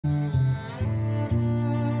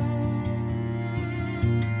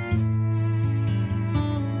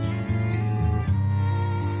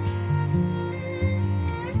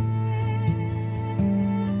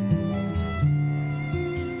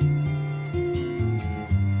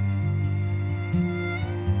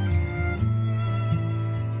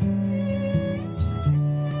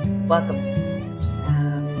welcome.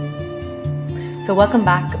 So welcome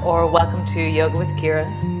back, or welcome to Yoga with Ciara.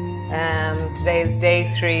 Today is day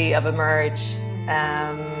 3 of Emerge.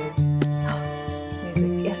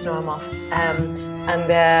 Music. Yes, no, I'm off. And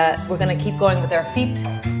we're going to keep going with our feet.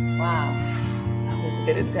 Wow, that was a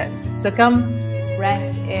bit intense. So come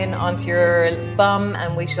rest in onto your bum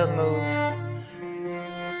and we shall move.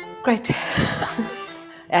 Great.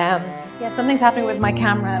 Yeah, something's happening with my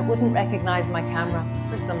camera. I wouldn't recognize my camera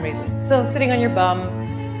for some reason. So sitting on your bum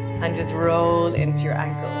and just roll into your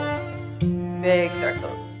ankles. Big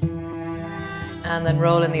circles. And then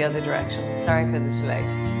roll in the other direction. Sorry for the delay.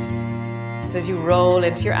 So as you roll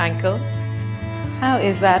into your ankles, how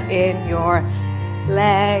is that in your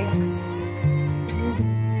legs?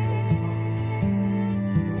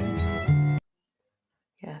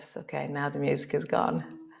 Yes, okay, now the music is gone.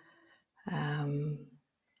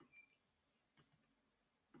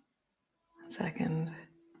 Second.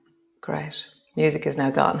 Great. Music is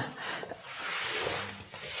now gone.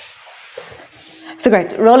 So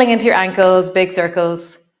great. Rolling into your ankles, big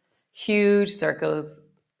circles, huge circles.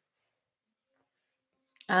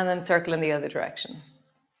 And then circle in the other direction.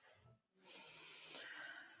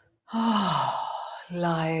 Oh,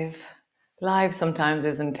 live. Live sometimes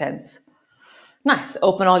is intense. Nice.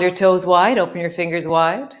 Open all your toes wide. Open your fingers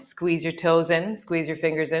wide. Squeeze your toes in. Squeeze your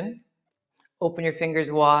fingers in. Open your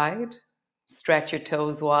fingers wide. Stretch your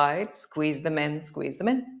toes wide. Squeeze them in. Squeeze them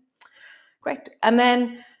in. Great. And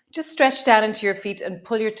then just stretch down into your feet and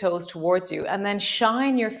pull your toes towards you. And then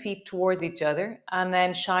shine your feet towards each other. And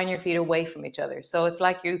then shine your feet away from each other. So it's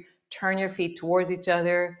like you turn your feet towards each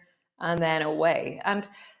other and then away. And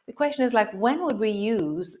the question is, like, when would we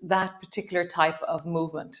use that particular type of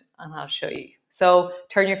movement? And I'll show you. So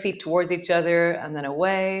turn your feet towards each other and then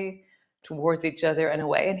away, towards each other and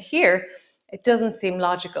away. And here, it doesn't seem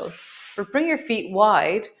logical. But bring your feet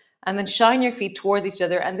wide and then shine your feet towards each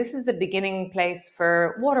other. And this is the beginning place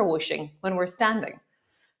for water whooshing when we're standing.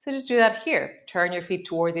 So just do that here. Turn your feet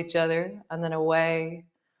towards each other and then away,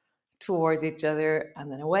 towards each other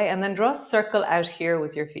and then away. And then draw a circle out here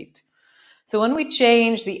with your feet. So when we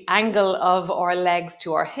change the angle of our legs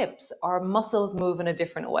to our hips, our muscles move in a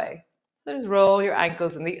different way. So just roll your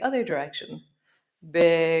ankles in the other direction.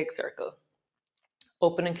 Big circle.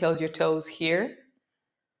 Open and close your toes here.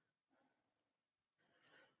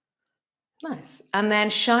 Nice. And then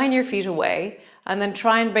shine your feet away and then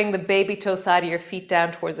try and bring the baby toe side of your feet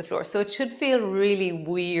down towards the floor. So it should feel really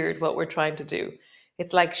weird what we're trying to do.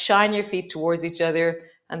 It's like shine your feet towards each other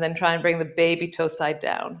and then try and bring the baby toe side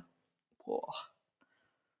down. Whoa.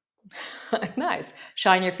 Nice.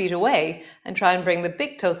 Shine your feet away and try and bring the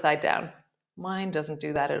big toe side down. Mine doesn't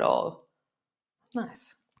do that at all.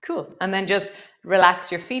 Nice. Cool. And then just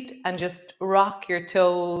relax your feet and just rock your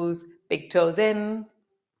toes. Big toes in,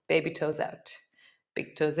 baby toes out.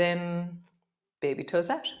 Big toes in, baby toes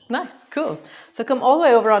out. Nice. Cool. So come all the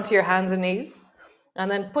way over onto your hands and knees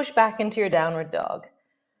and then push back into your downward dog.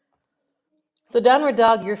 So downward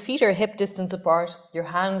dog, your feet are hip distance apart. Your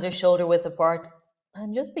hands are shoulder width apart.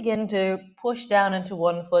 And just begin to push down into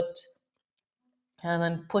one foot and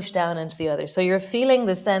then push down into the other. So you're feeling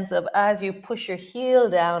the sense of, as you push your heel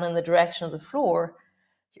down in the direction of the floor,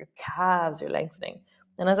 your calves are lengthening.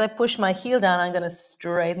 And as I push my heel down, I'm going to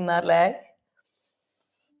straighten that leg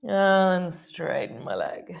and straighten my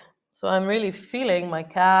leg. So I'm really feeling my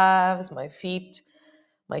calves, my feet,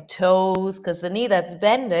 my toes, because the knee that's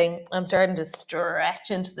bending, I'm starting to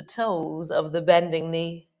stretch into the toes of the bending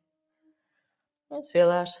knee. Let's feel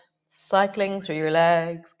that. Cycling through your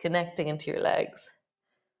legs, connecting into your legs.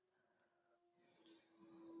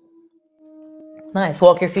 Nice.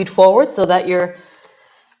 Walk your feet forward so that your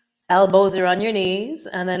elbows are on your knees,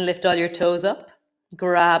 and then lift all your toes up.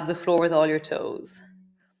 Grab the floor with all your toes.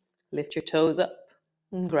 Lift your toes up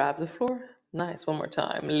and grab the floor. Nice. One more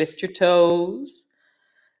time. Lift your toes.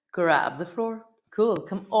 Grab the floor. Cool.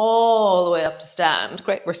 Come all the way up to stand.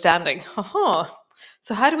 Great. We're standing.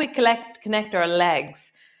 So how do we connect our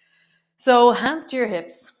legs? So hands to your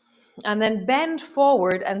hips and then bend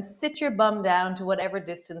forward and sit your bum down to whatever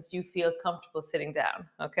distance you feel comfortable sitting down,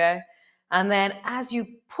 okay? And then as you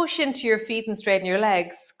push into your feet and straighten your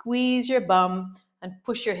legs, squeeze your bum and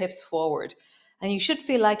push your hips forward. And you should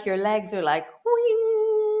feel like your legs are like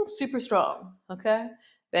whing, super strong, okay?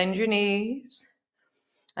 Bend your knees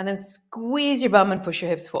and then squeeze your bum and push your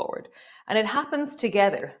hips forward. And it happens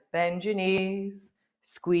together. Bend your knees,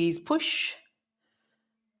 squeeze, push.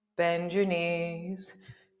 Bend your knees,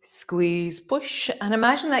 squeeze, push, and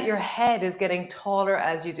imagine that your head is getting taller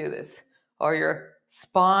as you do this, or your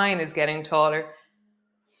spine is getting taller.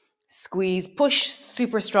 Squeeze, push,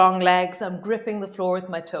 super strong legs. I'm gripping the floor with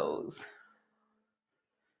my toes.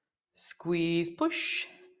 Squeeze, push.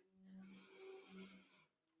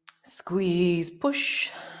 Squeeze, push.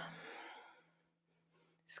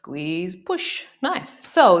 Squeeze, push. Nice.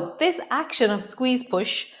 So this action of squeeze,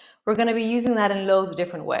 push, we're going to be using that in loads of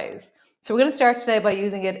different ways. So we're going to start today by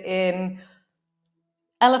using it in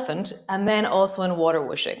elephant and then also in water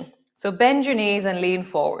whooshing. So bend your knees and lean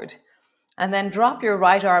forward. And then drop your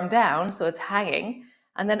right arm down so it's hanging.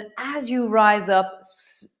 And then as you rise up,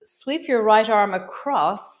 sweep your right arm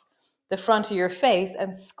across the front of your face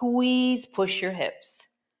and squeeze, push your hips.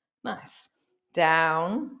 Nice.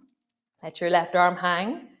 Down. Let your left arm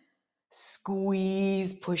hang.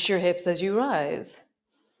 Squeeze, push your hips as you rise.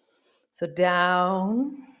 So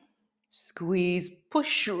down, squeeze,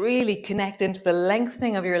 push, really connect into the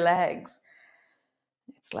lengthening of your legs.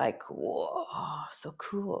 It's like, whoa, so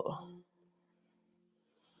cool.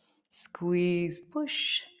 Squeeze,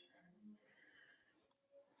 push.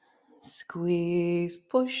 Squeeze,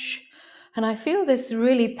 push. And I feel this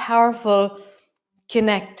really powerful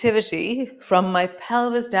connectivity from my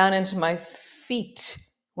pelvis down into my feet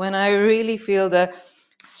when I really feel the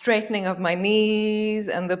straightening of my knees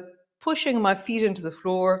and the pushing of my feet into the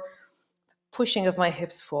floor, pushing of my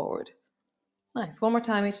hips forward. Nice. One more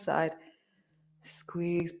time each side.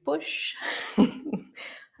 Squeeze, push.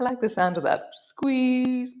 I like the sound of that.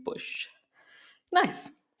 Squeeze, push.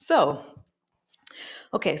 Nice. So,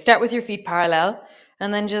 okay, start with your feet parallel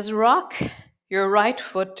and then just rock your right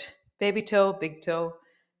foot, baby toe, big toe,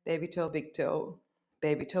 baby toe, big toe,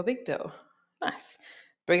 baby toe, big toe. Nice.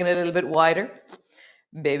 Bring it a little bit wider.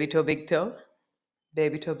 Baby toe, big toe,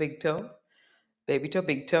 baby toe, big toe, baby toe,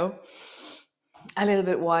 big toe. A little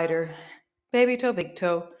bit wider. Baby toe, big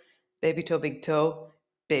toe, baby toe, big toe,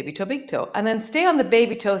 baby toe, big toe. And then stay on the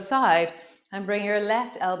baby toe side and bring your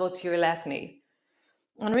left elbow to your left knee.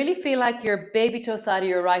 And really feel like your baby toe side of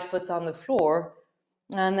your right foot's on the floor.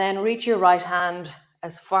 And then reach your right hand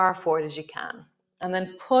as far forward as you can. And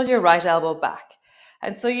then pull your right elbow back.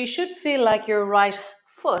 And so you should feel like your right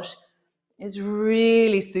foot is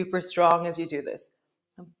really super strong as you do this.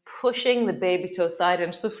 I'm pushing the baby toe side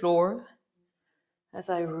into the floor as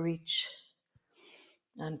I reach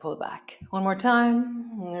and pull back. One more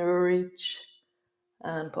time. Reach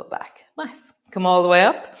and pull back. Nice. Come all the way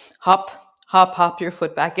up. Hop, hop, hop your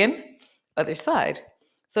foot back in. Other side.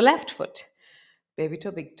 So left foot. Baby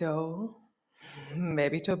toe, big toe.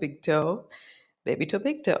 Baby toe, big toe. Baby toe,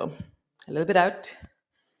 big toe. A little bit out.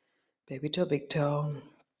 Baby toe, big toe.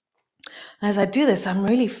 And as I do this, I'm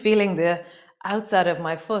really feeling the outside of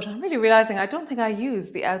my foot. I'm really realizing I don't think I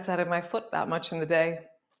use the outside of my foot that much in the day.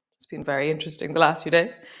 It's been very interesting the last few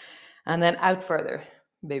days. And then out further.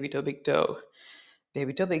 Baby toe, big toe.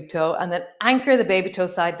 Baby toe, big toe. And then anchor the baby toe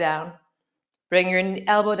side down. Bring your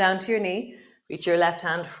elbow down to your knee. Reach your left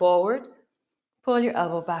hand forward. Pull your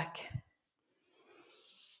elbow back.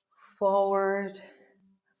 Forward.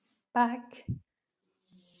 Back.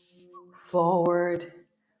 Forward.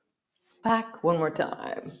 Back. One more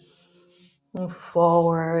time.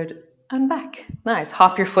 Forward and back. Nice.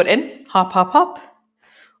 Hop your foot in. Hop, hop, hop.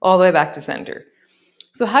 All the way back to center.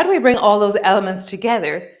 So how do we bring all those elements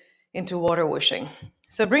together into water whooshing?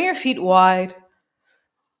 So bring your feet wide.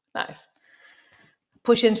 Nice.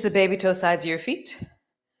 Push into the baby toe sides of your feet.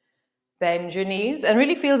 Bend your knees and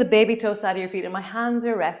really feel the baby toe side of your feet. And my hands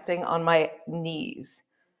are resting on my knees.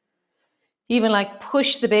 Even like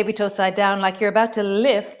push the baby toe side down like you're about to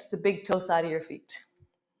lift the big toe side of your feet.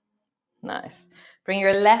 Nice. Bring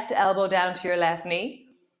your left elbow down to your left knee.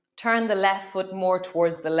 Turn the left foot more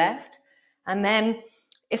towards the left. And then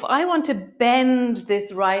if I want to bend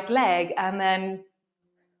this right leg and then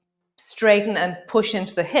straighten and push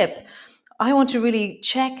into the hip, I want to really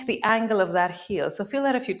check the angle of that heel. So feel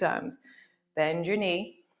that a few times. Bend your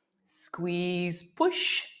knee, squeeze,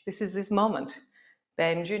 push. This is this moment.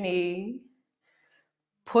 Bend your knee,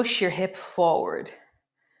 push your hip forward.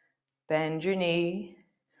 Bend your knee,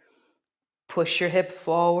 push your hip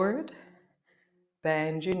forward.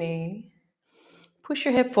 Bend your knee, push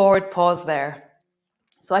your hip forward, pause there.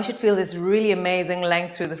 So I should feel this really amazing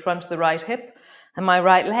length through the front of the right hip, and my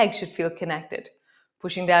right leg should feel connected.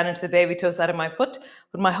 Pushing down into the baby toe side of my foot,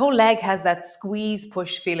 but my whole leg has that squeeze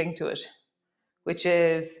push feeling to it, which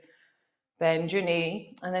is bend your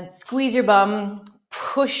knee and then squeeze your bum,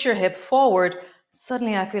 push your hip forward.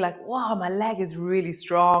 Suddenly I feel like, wow, my leg is really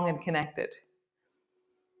strong and connected.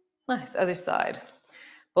 Nice, other side.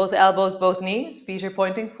 Both elbows, both knees, feet are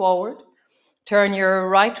pointing forward. Turn your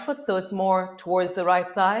right foot so it's more towards the right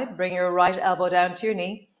side. Bring your right elbow down to your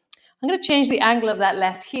knee. I'm going to change the angle of that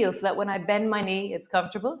left heel so that when I bend my knee, it's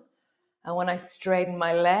comfortable. And when I straighten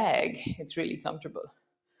my leg, it's really comfortable.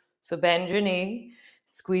 So bend your knee,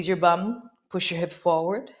 squeeze your bum, push your hip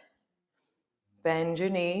forward. Bend your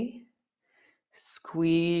knee,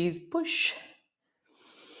 squeeze, push.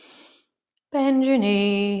 Bend your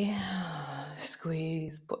knee,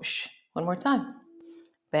 squeeze, push. One more time.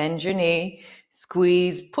 Bend your knee,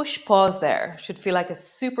 squeeze, push, pause there. Should feel like a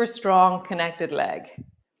super strong connected leg.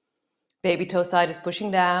 Baby toe side is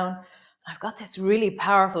pushing down. I've got this really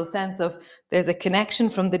powerful sense of there's a connection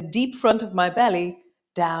from the deep front of my belly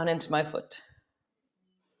down into my foot.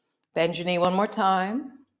 Bend your knee one more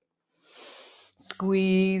time.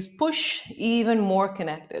 Squeeze, push, even more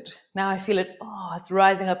connected. Now I feel it, it's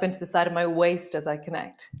rising up into the side of my waist as I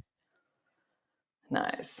connect.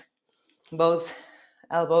 Nice. Both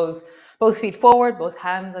elbows, both feet forward, both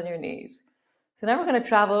hands on your knees. So now we're going to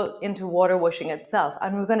travel into water whooshing itself,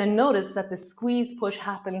 and we're going to notice that the squeeze push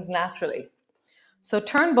happens naturally. So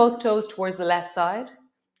turn both toes towards the left side,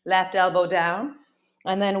 left elbow down,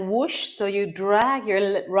 and then whoosh. So you drag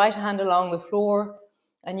your right hand along the floor,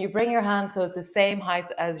 and you bring your hand so it's the same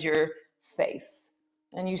height as your face.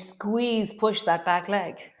 And you squeeze, push that back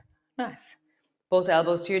leg. Nice. Both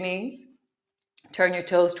elbows to your knees. Turn your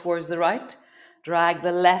toes towards the right. Drag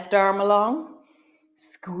the left arm along.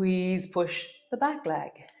 Squeeze, push the back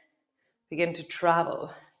leg. Begin to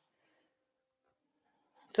travel.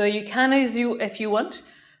 So you can, if you want,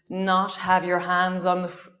 not have your hands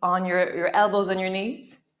on your elbows on your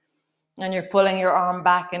knees, and you're pulling your arm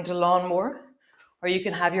back into lawnmower, or you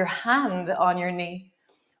can have your hand on your knee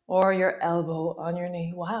or your elbow on your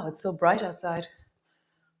knee. Wow, it's so bright outside.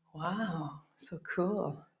 Wow, so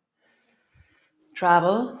cool.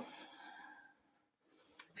 Travel.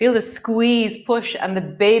 Feel the squeeze, push, and the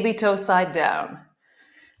baby toe side down.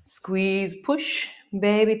 Squeeze, push,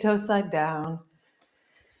 baby toe side down.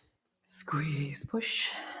 Squeeze, push,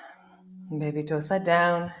 baby toe side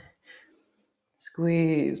down.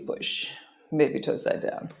 Squeeze, push, baby toe side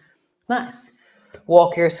down. Nice.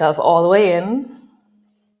 Walk yourself all the way in.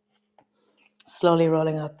 Slowly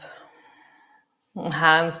rolling up.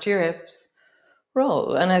 Hands to your hips.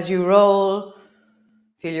 Roll. And as you roll,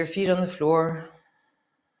 feel your feet on the floor.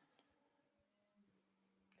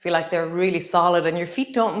 Feel like they're really solid, and your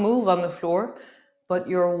feet don't move on the floor, but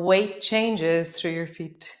your weight changes through your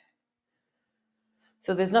feet.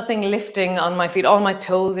 So there's nothing lifting on my feet. All my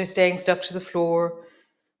toes are staying stuck to the floor,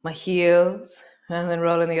 my heels, and then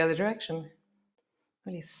roll in the other direction.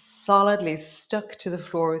 Really solidly stuck to the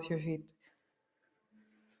floor with your feet.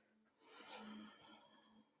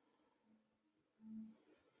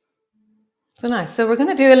 So nice. So we're going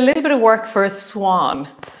to do a little bit of work for a swan.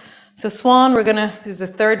 So swan, this is the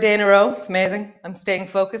third day in a row. It's amazing. I'm staying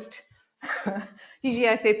focused. Usually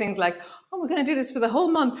I say things like, we're going to do this for the whole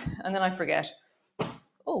month, and then I forget.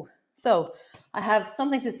 So I have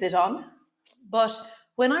something to sit on, but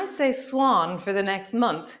when I say swan for the next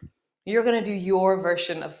month, you're going to do your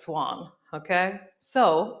version of swan, okay?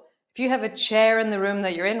 So if you have a chair in the room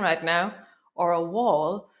that you're in right now, or a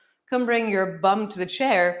wall, come bring your bum to the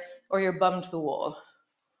chair or your bum to the wall.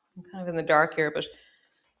 I'm kind of in the dark here, but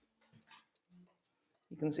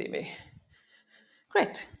you can see me.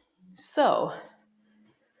 Great. So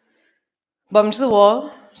bum to the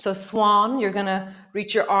wall. So swan, you're going to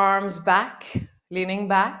reach your arms back, leaning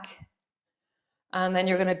back. And then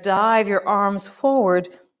you're going to dive your arms forward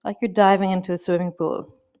like you're diving into a swimming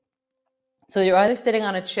pool. So you're either sitting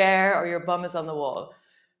on a chair or your bum is on the wall.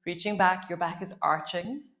 Reaching back, your back is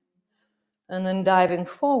arching. And then diving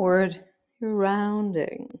forward, you're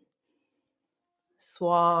rounding.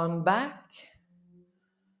 Swan back.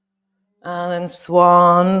 And then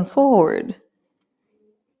swan forward.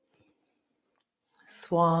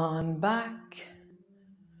 Swan back.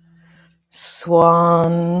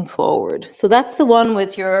 Swan forward. So that's the one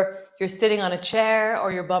with you're sitting on a chair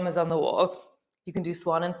or your bum is on the wall. You can do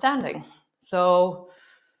swan and standing. So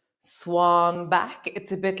swan back,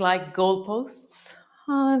 it's a bit like goalposts.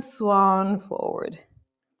 And swan forward.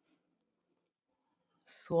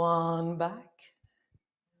 Swan back.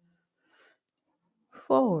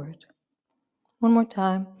 Forward. One more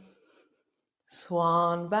time.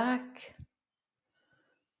 Swan back.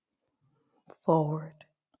 Forward.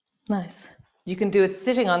 Nice. You can do it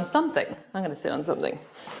sitting on something. I'm going to sit on something.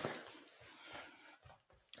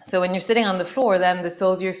 So when you're sitting on the floor, then the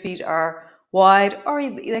soles of your feet are wide or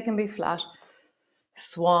they can be flat.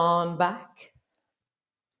 Swan back.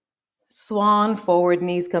 Swan forward,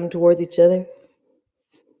 knees come towards each other.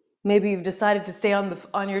 Maybe you've decided to stay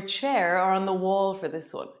on your chair or on the wall for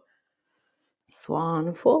this one.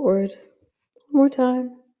 Swan forward. One more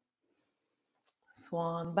time.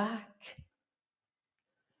 Swan back.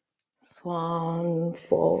 Swan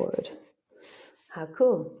forward. How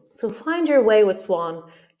cool. So find your way with swan.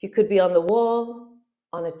 You could be on the wall,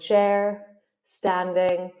 on a chair,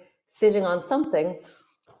 standing, sitting on something,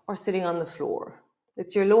 or sitting on the floor.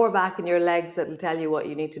 It's your lower back and your legs that will tell you what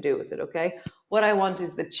you need to do with it, okay? What I want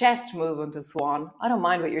is the chest movement of swan. I don't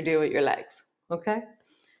mind what you're doing with your legs, okay?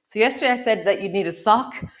 So yesterday I said that you'd need a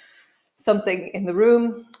sock, something in the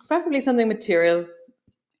room, preferably something material.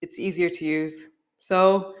 It's easier to use.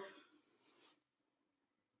 So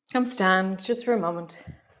come stand just for a moment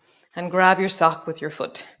and grab your sock with your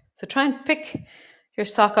foot. So try and pick your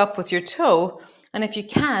sock up with your toe, and if you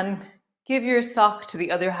can, give your sock to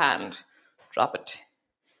the other hand. Drop it.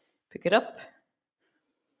 Pick it up.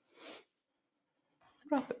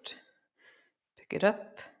 Drop it. Pick it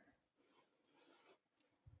up.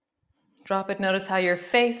 Drop it. Notice how your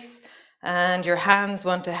face and your hands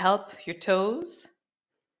want to help your toes.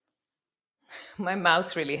 My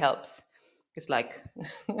mouth really helps. It's like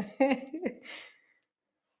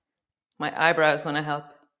my eyebrows want to help.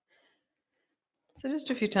 So just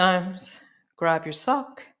a few times. Grab your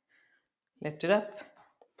sock. Lift it up.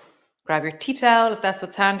 Grab your tea towel if that's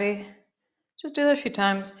what's handy. Just do that a few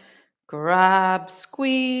times. Grab,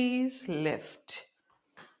 squeeze, lift.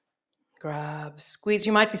 Grab, squeeze.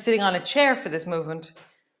 You might be sitting on a chair for this movement.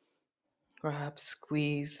 Grab,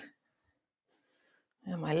 squeeze.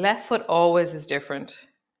 And my left foot always is different.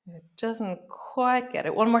 It doesn't quite get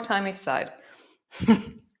it. One more time each side.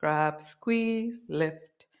 Grab, squeeze,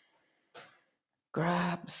 lift.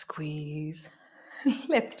 Grab, squeeze,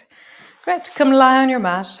 lift. Great. Come lie on your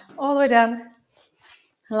mat, all the way down.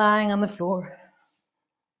 Lying on the floor.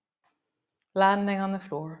 Landing on the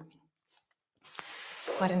floor.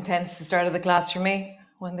 It's quite intense, the start of the class for me.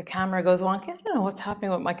 When the camera goes wonky, I don't know what's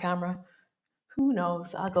happening with my camera. Who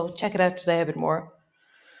knows? I'll go check it out today a bit more.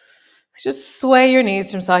 Just sway your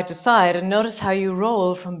knees from side to side and notice how you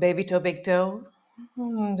roll from baby toe, big toe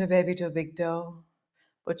to baby toe, big toe.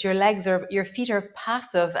 But your feet are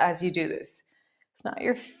passive as you do this. It's not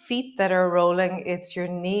your feet that are rolling, it's your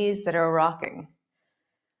knees that are rocking.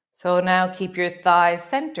 So now keep your thighs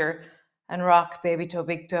center and rock baby toe,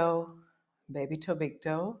 big toe, baby toe, big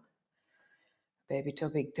toe, baby toe,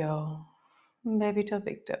 big toe, baby toe,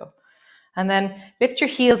 big toe. And then lift your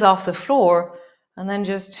heels off the floor and then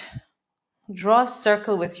just draw a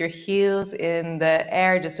circle with your heels in the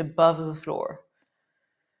air just above the floor.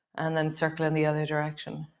 And then circle in the other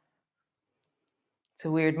direction. It's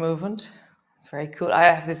a weird movement. It's very cool. I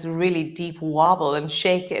have this really deep wobble and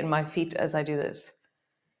shake in my feet as I do this.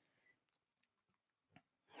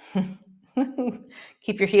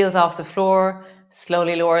 Keep your heels off the floor.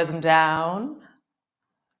 Slowly lower them down.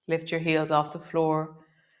 Lift your heels off the floor.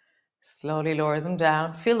 Slowly lower them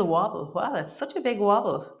down. Feel the wobble. Wow, that's such a big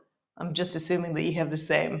wobble. I'm just assuming that you have the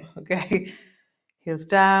same, okay? Heels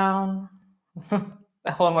down.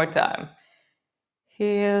 One more time.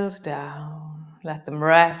 Heels down. Let them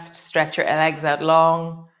rest. Stretch your legs out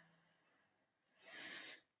long.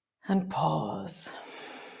 And pause.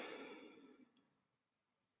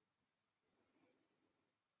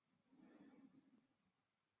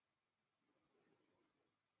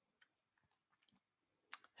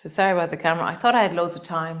 So sorry about the camera. I thought I had loads of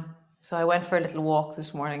time. So I went for a little walk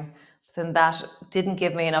this morning. But then that didn't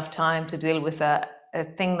give me enough time to deal with a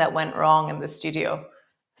thing that went wrong in the studio.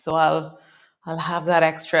 So I'll have that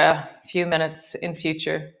extra few minutes in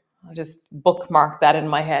future. I'll just bookmark that in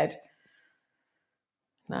my head.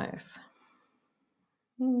 Nice.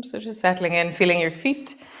 So just settling in, feeling your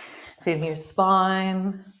feet, feeling your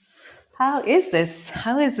spine. How is this?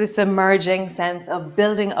 How is this emerging sense of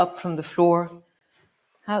building up from the floor?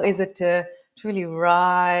 How is it to really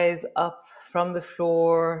rise up from the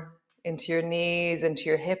floor into your knees, into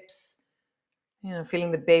your hips? You know,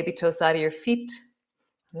 feeling the baby toe side of your feet.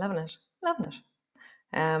 I'm loving it, loving it.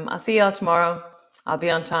 I'll see you all tomorrow. I'll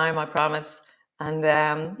be on time, I promise. And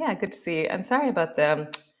yeah, good to see you. And sorry about the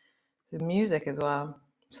music as well.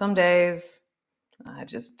 Some days it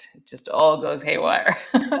just all goes haywire.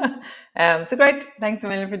 So great. Thanks a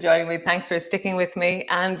million for joining me. Thanks for sticking with me.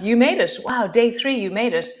 And you made it. Wow, day 3, you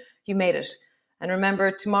made it. You made it. And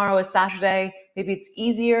remember, tomorrow is Saturday. Maybe it's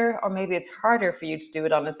easier or maybe it's harder for you to do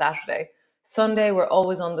it on a Saturday. Sunday, we're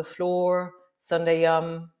always on the floor. Sunday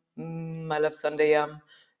yum. I love Sunday yum.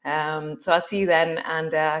 So I'll see you then.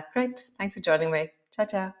 And great. Thanks for joining me. Ciao,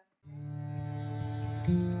 ciao.